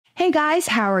Hey guys,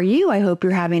 how are you? I hope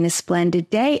you're having a splendid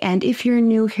day, and if you're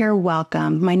new here,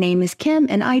 welcome. My name is Kim,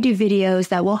 and I do videos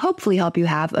that will hopefully help you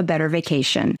have a better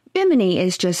vacation. Bimini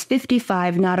is just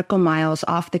 55 nautical miles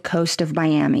off the coast of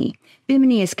Miami.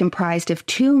 Bimini is comprised of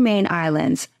two main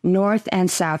islands, North and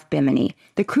South Bimini.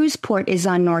 The cruise port is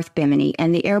on North Bimini,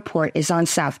 and the airport is on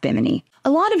South Bimini. A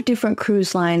lot of different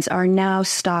cruise lines are now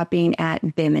stopping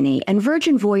at Bimini, and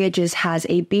Virgin Voyages has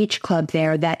a beach club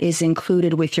there that is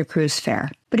included with your cruise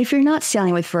fare. But if you're not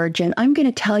sailing with Virgin, I'm going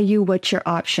to tell you what your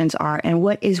options are and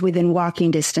what is within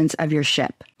walking distance of your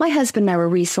ship. My husband and I were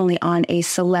recently on a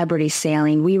celebrity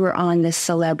sailing. We were on the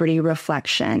Celebrity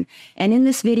Reflection, and in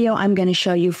this video, I'm going to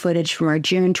show you footage from our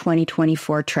June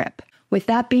 2024 trip. With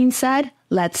that being said,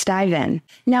 let's dive in.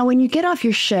 Now, when you get off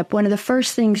your ship, one of the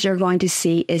first things you're going to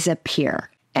see is a pier.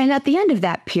 And at the end of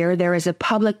that pier, there is a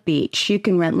public beach. You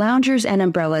can rent loungers and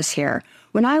umbrellas here.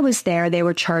 When I was there, they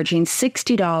were charging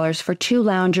 $60 for 2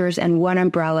 loungers and 1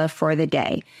 umbrella for the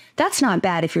day. That's not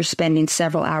bad if you're spending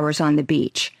several hours on the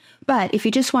beach. But if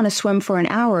you just want to swim for an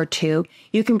hour or two,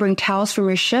 you can bring towels from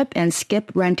your ship and skip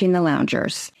renting the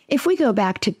loungers. If we go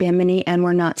back to Bimini and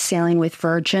we're not sailing with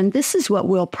Virgin, this is what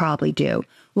we'll probably do.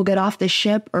 We'll get off the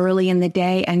ship early in the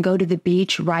day and go to the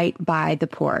beach right by the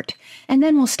port. And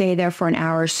then we'll stay there for an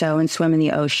hour or so and swim in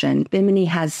the ocean. Bimini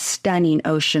has stunning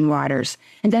ocean waters.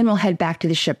 And then we'll head back to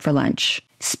the ship for lunch.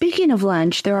 Speaking of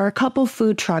lunch, there are a couple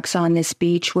food trucks on this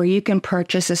beach where you can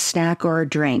purchase a snack or a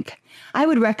drink. I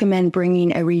would recommend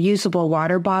bringing a reusable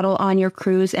water bottle on your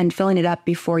cruise and filling it up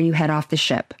before you head off the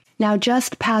ship. Now,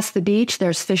 just past the beach,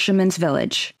 there's Fisherman's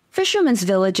Village. Fisherman's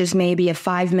Village is maybe a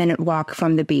 5-minute walk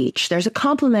from the beach. There's a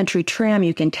complimentary tram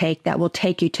you can take that will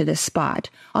take you to this spot.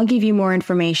 I'll give you more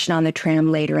information on the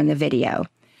tram later in the video.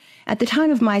 At the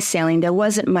time of my sailing, there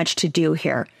wasn't much to do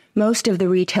here. Most of the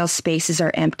retail spaces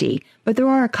are empty, but there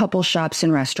are a couple shops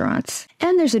and restaurants.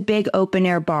 And there's a big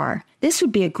open-air bar. This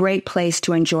would be a great place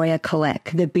to enjoy a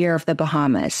Kalik, the beer of the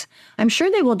Bahamas. I'm sure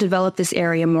they will develop this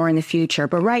area more in the future,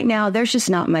 but right now there's just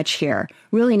not much here.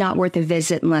 Really not worth a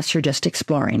visit unless you're just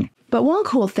exploring. But one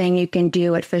cool thing you can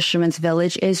do at Fisherman's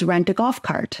Village is rent a golf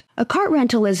cart. A cart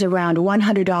rental is around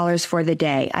 $100 for the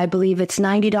day. I believe it's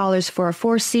 $90 for a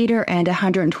 4-seater and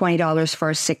 $120 for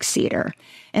a 6-seater.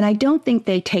 And I don't think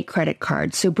they take credit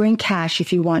cards, so bring cash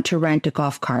if you want to rent a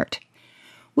golf cart.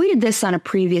 We did this on a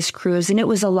previous cruise, and it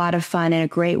was a lot of fun and a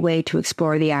great way to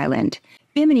explore the island.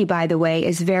 Bimini, by the way,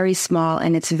 is very small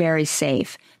and it's very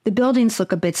safe. The buildings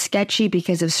look a bit sketchy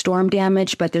because of storm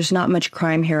damage, but there's not much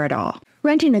crime here at all.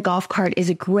 Renting a golf cart is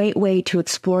a great way to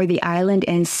explore the island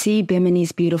and see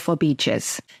Bimini's beautiful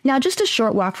beaches. Now, just a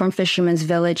short walk from Fisherman's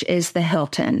Village is the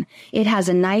Hilton. It has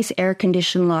a nice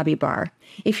air-conditioned lobby bar.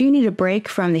 If you need a break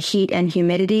from the heat and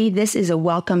humidity, this is a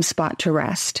welcome spot to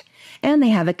rest. And they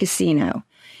have a casino.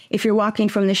 If you're walking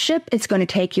from the ship, it's going to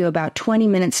take you about 20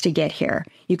 minutes to get here.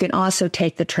 You can also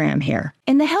take the tram here.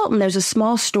 In the Hilton, there's a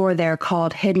small store there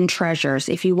called Hidden Treasures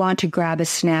if you want to grab a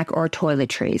snack or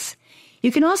toiletries.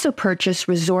 You can also purchase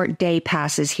resort day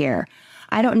passes here.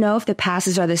 I don't know if the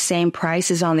passes are the same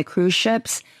price as on the cruise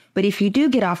ships, but if you do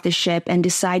get off the ship and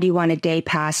decide you want a day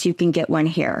pass, you can get one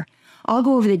here. I'll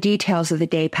go over the details of the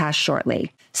day pass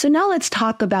shortly. So now let's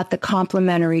talk about the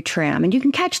complimentary tram, and you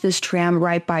can catch this tram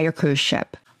right by your cruise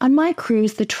ship. On my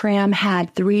cruise, the tram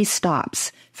had 3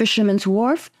 stops: Fisherman's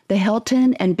Wharf, the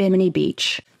Hilton, and Bimini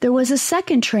Beach. There was a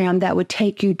second tram that would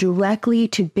take you directly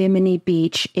to Bimini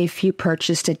Beach if you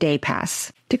purchased a day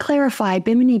pass. To clarify,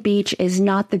 Bimini Beach is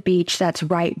not the beach that's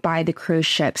right by the cruise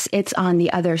ships. It's on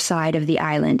the other side of the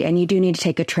island, and you do need to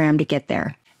take a tram to get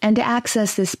there. And to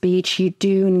access this beach, you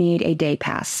do need a day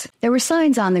pass. There were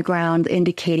signs on the ground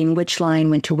indicating which line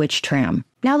went to which tram.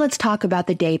 Now let's talk about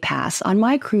the day pass. On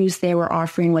my cruise, they were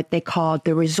offering what they called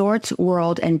the Resorts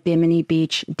World and Bimini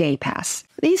Beach Day Pass.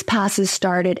 These passes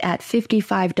started at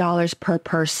 $55 per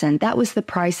person. That was the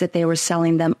price that they were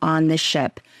selling them on the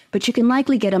ship. But you can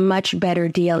likely get a much better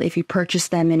deal if you purchase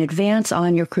them in advance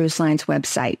on your cruise line's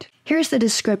website. Here's the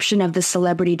description of the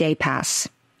Celebrity Day Pass.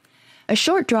 A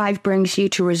short drive brings you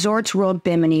to Resorts World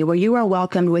Bimini, where you are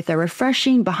welcomed with a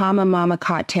refreshing Bahama Mama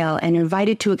cocktail and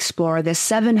invited to explore the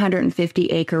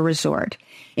 750-acre resort,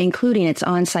 including its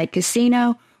on-site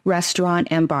casino, restaurant,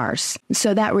 and bars.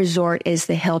 So that resort is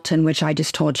the Hilton, which I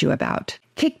just told you about.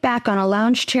 Kick back on a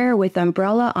lounge chair with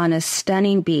umbrella on a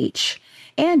stunning beach.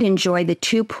 And enjoy the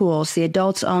 2 pools, the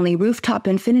adults-only rooftop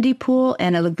infinity pool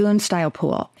and a lagoon-style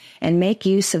pool, and make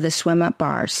use of the swim-up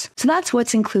bars. So that's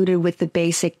what's included with the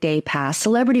basic day pass.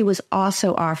 Celebrity was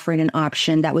also offering an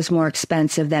option that was more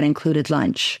expensive that included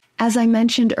lunch. As I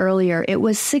mentioned earlier, it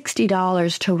was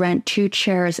 $60 to rent 2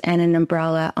 chairs and an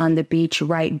umbrella on the beach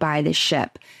right by the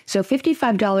ship. So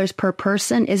 $55 per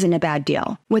person isn't a bad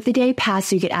deal. With the day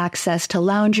pass, you get access to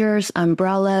loungers,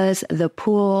 umbrellas, the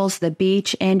pools, the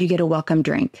beach, and you get a welcome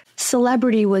drink.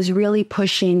 Celebrity was really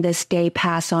pushing this day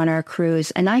pass on our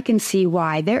cruise, and I can see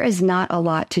why. There is not a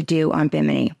lot to do on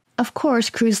Bimini. Of course,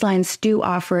 cruise lines do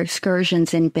offer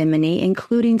excursions in Bimini,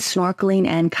 including snorkeling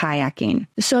and kayaking.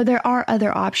 So there are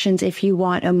other options if you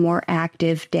want a more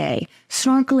active day.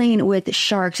 Snorkeling with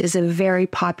sharks is a very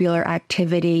popular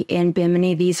activity in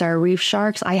Bimini. These are reef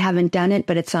sharks. I haven't done it,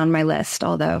 but it's on my list,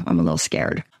 although I'm a little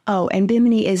scared. Oh, and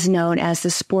Bimini is known as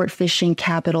the sport fishing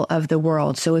capital of the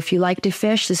world. So if you like to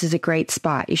fish, this is a great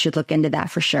spot. You should look into that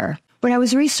for sure. When I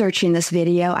was researching this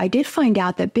video, I did find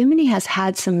out that Bimini has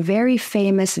had some very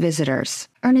famous visitors.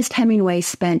 Ernest Hemingway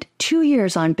spent 2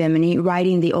 years on Bimini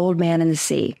writing The Old Man and the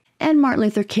Sea. And Martin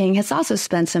Luther King has also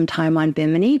spent some time on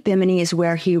Bimini. Bimini is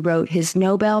where he wrote his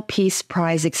Nobel Peace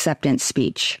Prize acceptance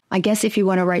speech. I guess if you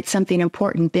want to write something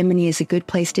important, Bimini is a good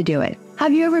place to do it.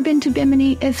 Have you ever been to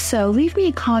Bimini? If so, leave me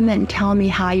a comment and tell me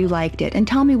how you liked it, and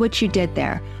tell me what you did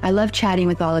there. I love chatting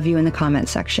with all of you in the comment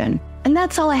section. And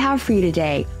that's all I have for you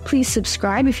today. Please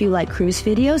subscribe if you like cruise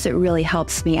videos. It really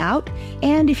helps me out.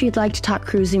 And if you'd like to talk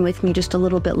cruising with me just a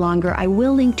little bit longer, I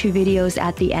will link to videos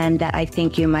at the end that I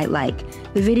think you might like.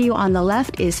 The video on the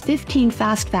left is 15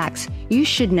 fast facts you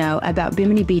should know about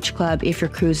Bimini Beach Club if you're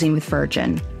cruising with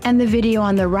Virgin. And the video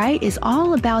on the right is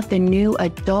all about the new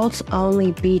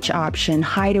adults-only beach option,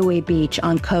 Hideaway Beach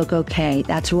on Coco Cay.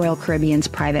 That's Royal Caribbean's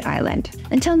private island.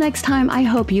 Until next time, I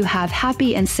hope you have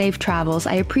happy and safe travels.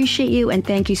 I appreciate you and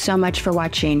thank you so much for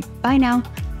watching. Bye now.